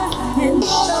honor and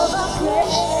all of the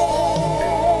praise.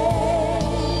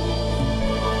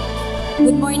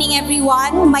 Good morning,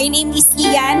 everyone. My name is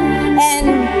Ian, and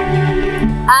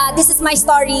this is my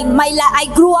story. I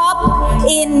grew up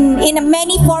in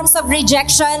many forms of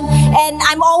rejection, and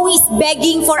I'm always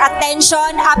begging for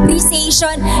attention,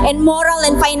 appreciation, and moral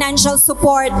and financial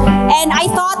support. And I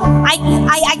thought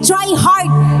I try hard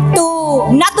to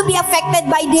not to be affected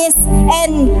by this,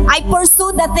 and I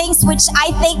pursue the things which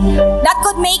I think that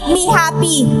could make me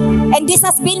happy. And this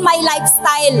has been my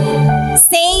lifestyle.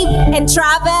 Save and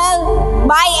travel,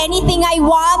 buy anything I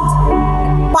want,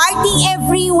 party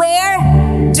everywhere,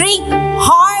 drink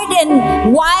hard and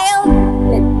wild,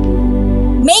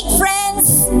 make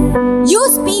friends,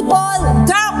 use people,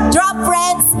 drop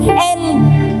friends, and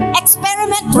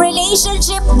experiment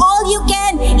relationship all you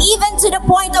can, even to the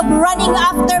point of running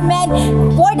after men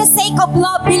for the sake of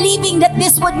love, believing that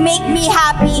this would make me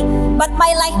happy. But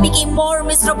my life became more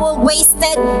miserable,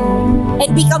 wasted,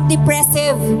 and become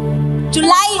depressive.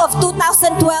 July of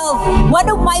 2012, one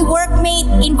of my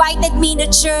workmates invited me in the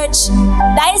church.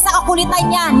 Dahil sa kakulitan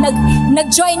niya,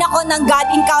 nag-join ako ng God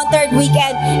Encountered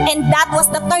Weekend. And that was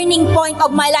the turning point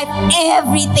of my life.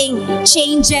 Everything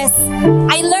changes.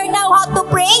 I learned now how to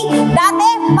pray. Dati,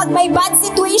 pag may bad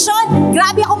situation,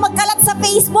 grabe ako magkalat sa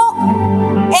Facebook.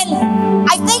 And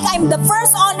I think I'm the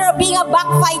first honor of being a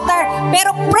backfighter.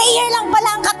 Pero prayer lang pala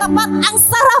ang katapat. Ang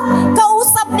sarap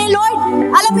kausap ni Lord.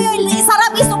 Alam mo yun,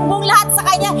 sarap isumbong lahat sa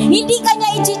Kanya. Hindi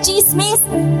Kanya i-chismis.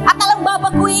 At alam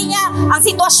babaguhin niya ang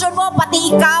sitwasyon mo,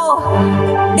 pati ikaw.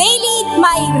 Daily,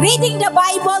 my reading the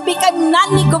Bible became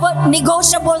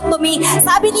non-negotiable to me.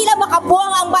 Sabi nila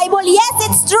makabuang ang Bible. Yes,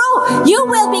 it's true. You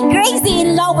will be crazy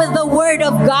in love with the Word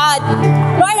of God.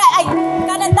 Lord,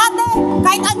 kanan dati,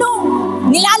 kahit anong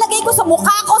nilalagay ko sa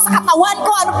mukha ko, sa katawan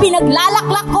ko, anong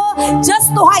pinaglalaklak ko,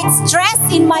 just to hide stress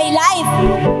in my life.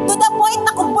 To the point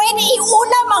na kung pwede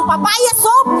iulam ang papaya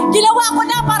soup, ginawa ko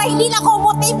na para hindi na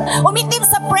ako umitim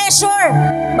sa pressure.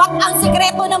 But ang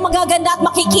sikreto ng magaganda at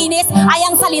makikinis ay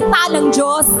ang salita ng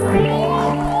Diyos.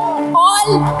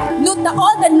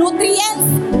 All the nutrients,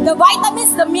 the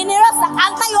vitamins, the minerals, the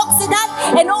antioxidant,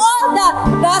 and all the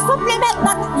supplement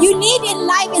that you need in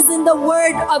life is in the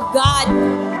Word of God.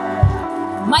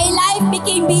 My life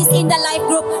became busy in the life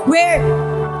group where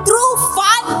true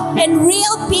fun and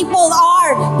real people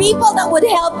are. People that would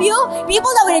help you, people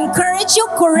that would encourage you,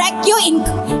 correct you,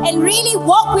 and really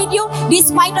walk with you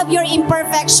despite of your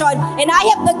imperfection. And I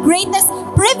have the greatest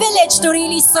privilege to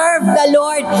really serve the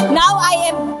Lord. Now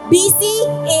I am busy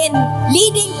in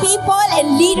leading people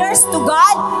and leaders to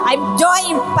God. I'm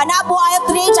joined Panabo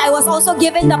Outreach. I was also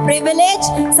given the privilege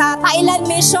sa Thailand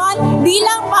mission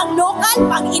bilang pang-local,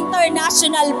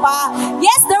 pang-international pa.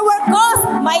 Yes, there were costs,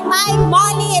 my time,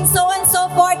 money, and so on and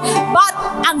so forth. But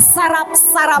ang sarap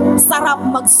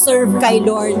mag-serve kay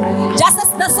Lord. Just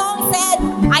as the song said,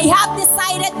 I have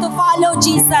decided to follow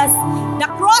Jesus. The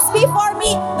cross before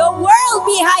me, the world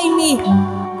behind me.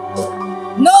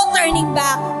 No turning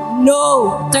back.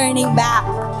 No turning back.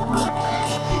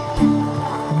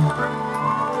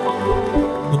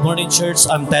 Good morning, church.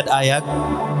 I'm Ted Ayag.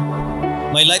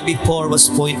 My life before was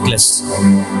pointless,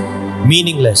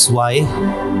 meaningless. Why?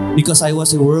 Because I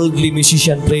was a worldly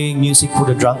musician playing music for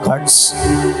the drunkards,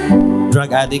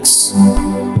 drug addicts,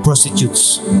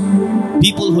 prostitutes,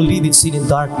 people who live in sin and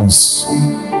darkness.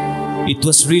 It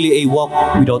was really a walk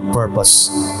without purpose.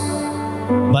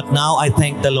 But now I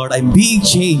thank the Lord. I'm being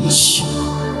changed.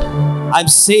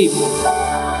 I'm saved.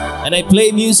 And I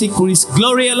play music for His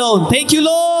glory alone. Thank you,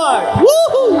 Lord!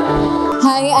 Woo-hoo!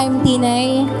 Hi, I'm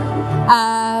Tinay.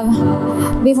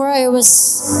 Before I was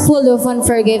full of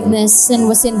unforgiveness and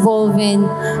was involved in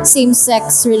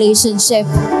same-sex relationship.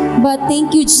 But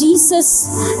thank you, Jesus.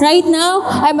 Right now,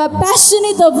 I'm a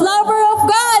passionate lover of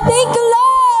God. Thank you,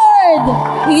 Lord!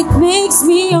 It makes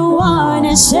me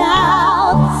wanna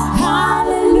shout,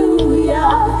 hallelujah.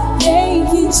 Thank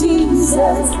you,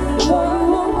 Jesus. For you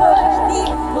are worthy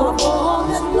of all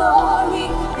the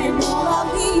glory and all of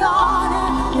the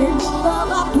honor and all of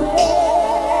our praise.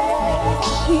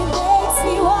 It makes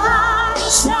me wanna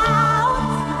shout,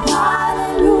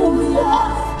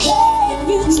 hallelujah. Thank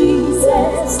you,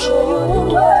 Jesus. For you are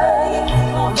worthy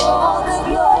of all the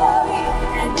glory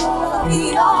and all of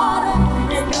the honor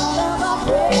and all of our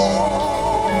praise.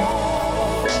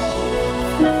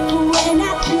 When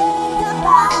I think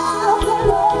about the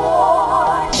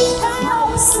Lord, how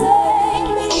He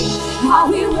saved me, how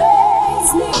He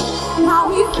raised me, how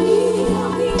He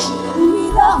filled me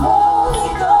with the Holy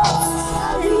Ghost,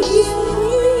 and healed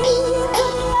me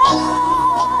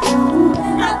tonight.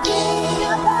 When I think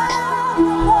about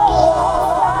the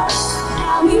Lord,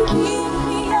 how He picked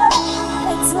me up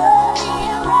and turned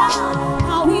me around,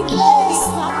 how He placed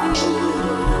my feet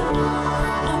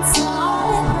on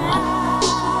solid ground.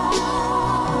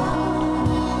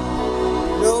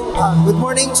 Hello, good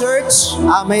morning, church.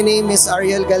 My name is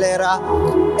Ariel Galera,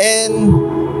 and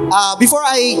before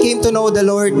I came to know the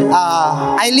Lord,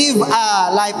 I live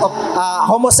a life of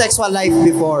homosexual life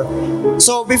before.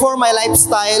 So before my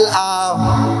lifestyle,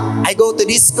 I go to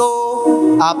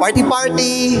disco, party,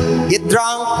 get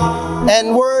drunk,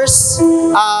 and worse,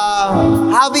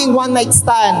 having one night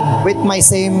stand with my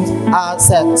same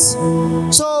sex.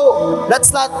 So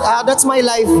that's my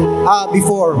life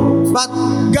before. But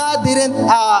God didn't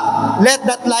let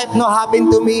that life not happen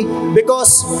to me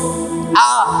because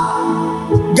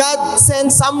God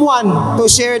sent someone to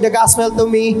share the gospel to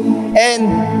me,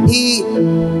 and He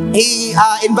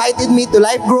invited me to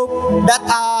life group that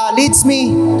leads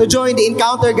me to join the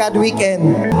Encounter God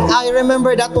Weekend. I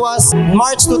remember that was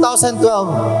March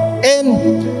 2012,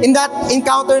 and in that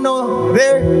encounter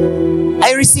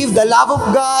I received the love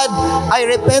of God. I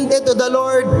repented to the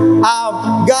Lord.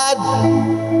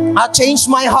 God changed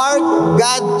my heart.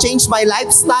 God changed my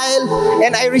lifestyle,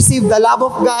 and I received the love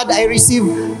of God. I received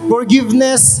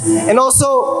forgiveness, and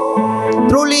also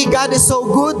truly God is so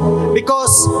good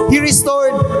because He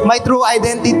restored my true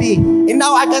identity. And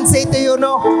now I can say to you,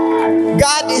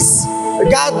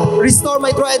 God restored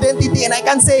my true identity, and I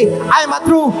can say I'm a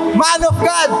true man of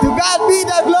God. To God be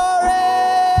the glory.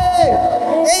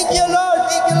 Thank you, Lord.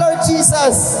 Thank you, Lord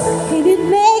Jesus. And it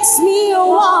makes me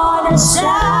wanna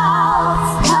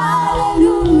shout,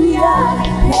 hallelujah.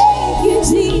 Thank you,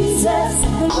 Jesus.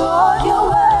 Lord, you're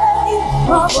worthy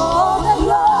of all the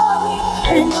glory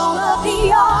and all of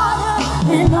the honor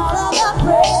and all of the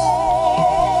praise.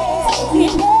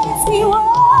 It makes me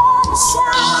wanna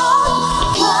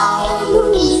shout,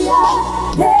 hallelujah.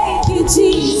 Thank you,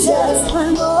 Jesus.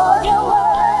 Lord, you're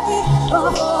worthy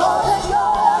of all the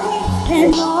glory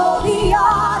and all the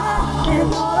honor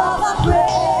and all of the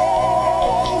praise.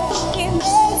 It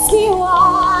makes me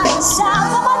wanna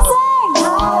shout. Come on, sing.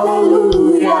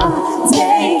 Hallelujah.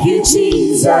 Thank you,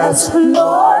 Jesus.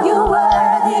 Lord, you're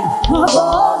worthy of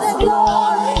all the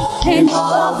glory and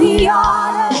all of the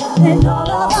honor and all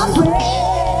of the praise.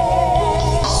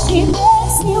 It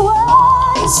makes me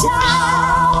wanna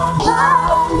shout.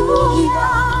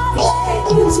 Hallelujah. Thank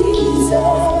you, Jesus.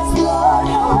 Lord,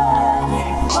 you're worthy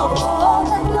of all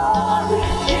the glory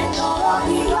and all of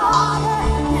the honor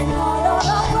and all of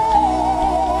the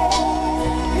praise.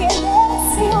 It makes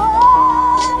me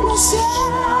wanna shout.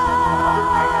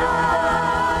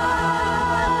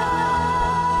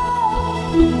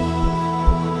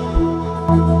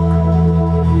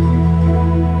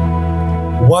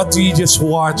 What we just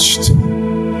watched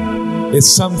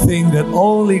is something that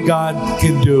only God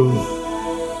can do.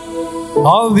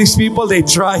 All of these people, they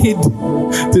tried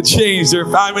to change. Their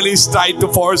families tried to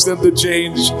force them to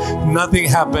change. Nothing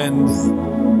happened.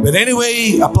 But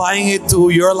anyway, applying it to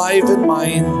your life and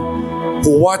mine,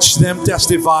 watch them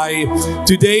testify.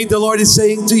 Today, the Lord is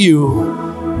saying to you,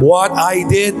 what I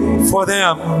did for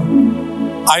them,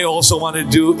 I also want to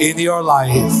do in your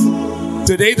life.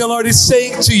 Today, the Lord is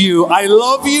saying to you, I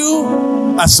love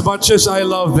you as much as I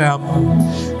love them.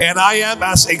 And I am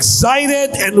as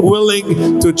excited and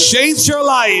willing to change your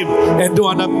life and do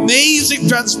an amazing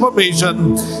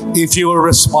transformation if you will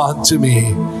respond to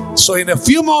me. So in a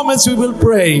few moments we will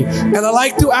pray. And I'd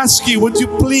like to ask you, would you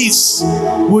please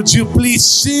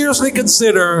seriously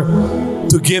consider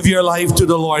to give your life to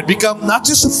the Lord? Become not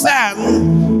just a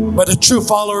fan, but a true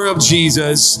follower of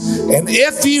Jesus. And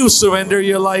if you surrender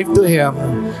your life to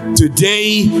Him,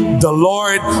 today the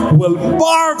Lord will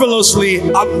marvelously,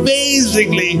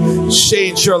 amazingly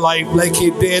change your life like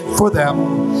He did for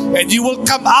them. And you will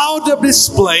come out of this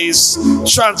place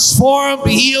transformed,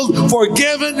 healed,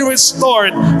 forgiven,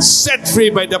 restored, set free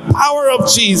by the power of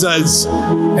Jesus.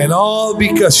 And all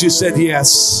because you said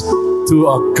yes to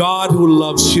a God who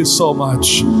loves you so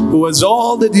much, who has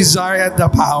all the desire and the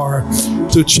power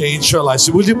to change your life.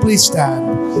 So will you please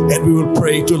stand and we will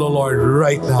pray to the Lord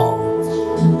right now.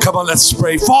 Come on, let's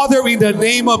pray. Father, in the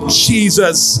name of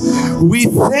Jesus, we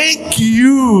thank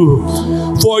you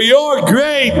for your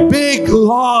great big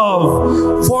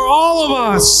love for all of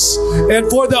us and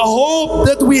for the hope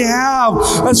that we have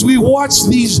as we watch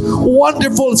these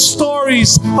wonderful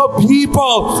stories of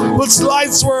people whose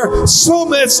lives were so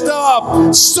messed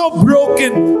up, so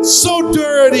broken, so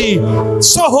dirty,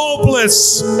 so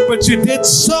hopeless. But you did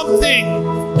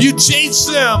something. You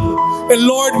changed them. And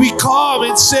Lord, we come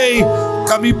and say,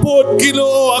 kami po,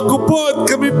 Ginoo, ako po,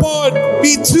 kami po,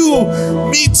 me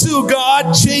too,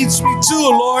 God, change me too,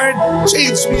 Lord,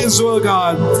 change me as well,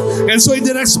 God. And so in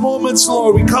the next moments,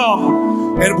 Lord, we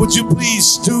come, and would you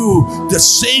please do the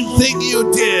same thing you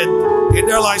did in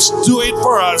their lives, do it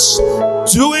for us,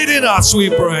 do it in us, we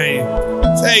pray.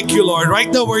 Thank you, Lord. Right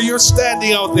now, where you're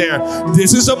standing out there,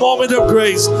 this is a moment of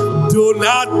grace. Do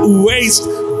not waste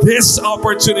this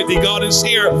opportunity. God is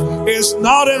here. It's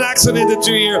not an accident that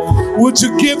you're here. Would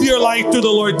you give your life to the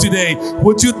Lord today?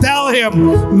 Would you tell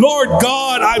Him, Lord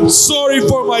God, I'm sorry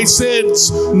for my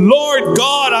sins. Lord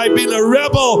God, I've been a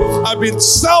rebel. I've been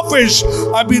selfish.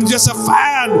 I've been just a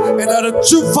fan and not a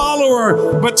true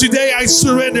follower. But today I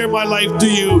surrender my life to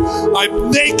you. I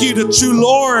make you the true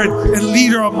Lord and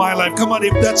leader of my life. Come on,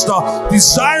 if that's the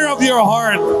desire of your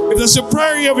heart, if that's a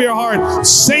prayer of your heart,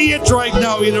 say it right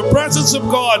now in the presence of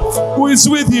God who is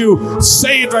with you.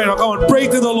 Say it right now. Come on, pray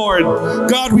to the Lord.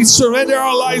 God, we surrender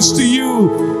our lives to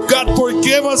you. God,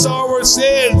 forgive us our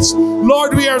sins.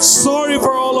 Lord, we are sorry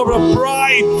for all of the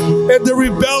pride and the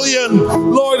rebellion,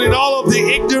 Lord, and all of the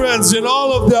ignorance and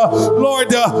all of the, Lord,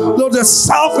 the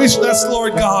selfishness,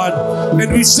 Lord God.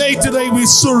 And we say today, we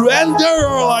surrender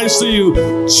our lives to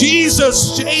you.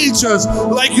 Jesus, change us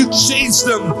like you changed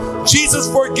them.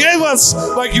 Jesus, forgive us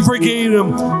like you forgave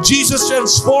them. Jesus,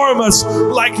 transform us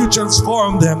like you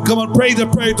transformed them. Come on, pray the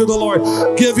prayer to the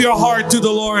Lord. Give your heart to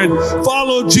the Lord.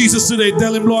 Follow Jesus today.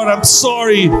 Tell Him, Lord, I'm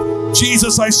sorry.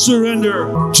 Jesus, I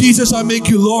surrender. Jesus, I make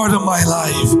you Lord of my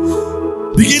life.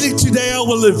 Beginning today, I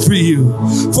will live for you.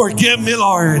 Forgive me,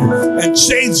 Lord, and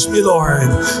change me, Lord.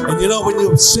 And you know, when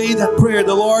you say that prayer,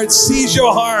 the Lord sees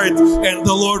your heart, and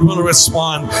the Lord will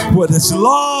respond with His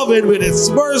love and with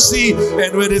His mercy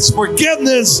and with His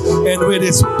forgiveness and with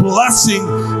His blessing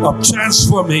of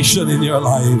transformation in your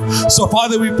life. So,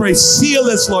 Father, we pray, seal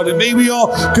this, Lord, and may we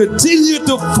all continue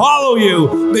to follow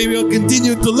you. May we all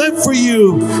continue to live for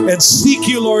you and seek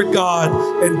you, Lord God,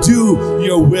 and do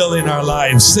your will in our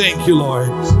lives. Thank you, Lord.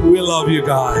 We love you,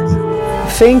 God.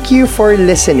 Thank you for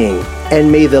listening,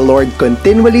 and may the Lord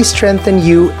continually strengthen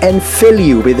you and fill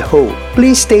you with hope.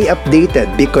 Please stay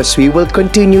updated because we will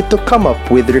continue to come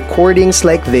up with recordings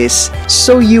like this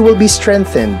so you will be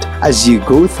strengthened as you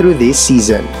go through this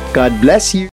season. God bless you.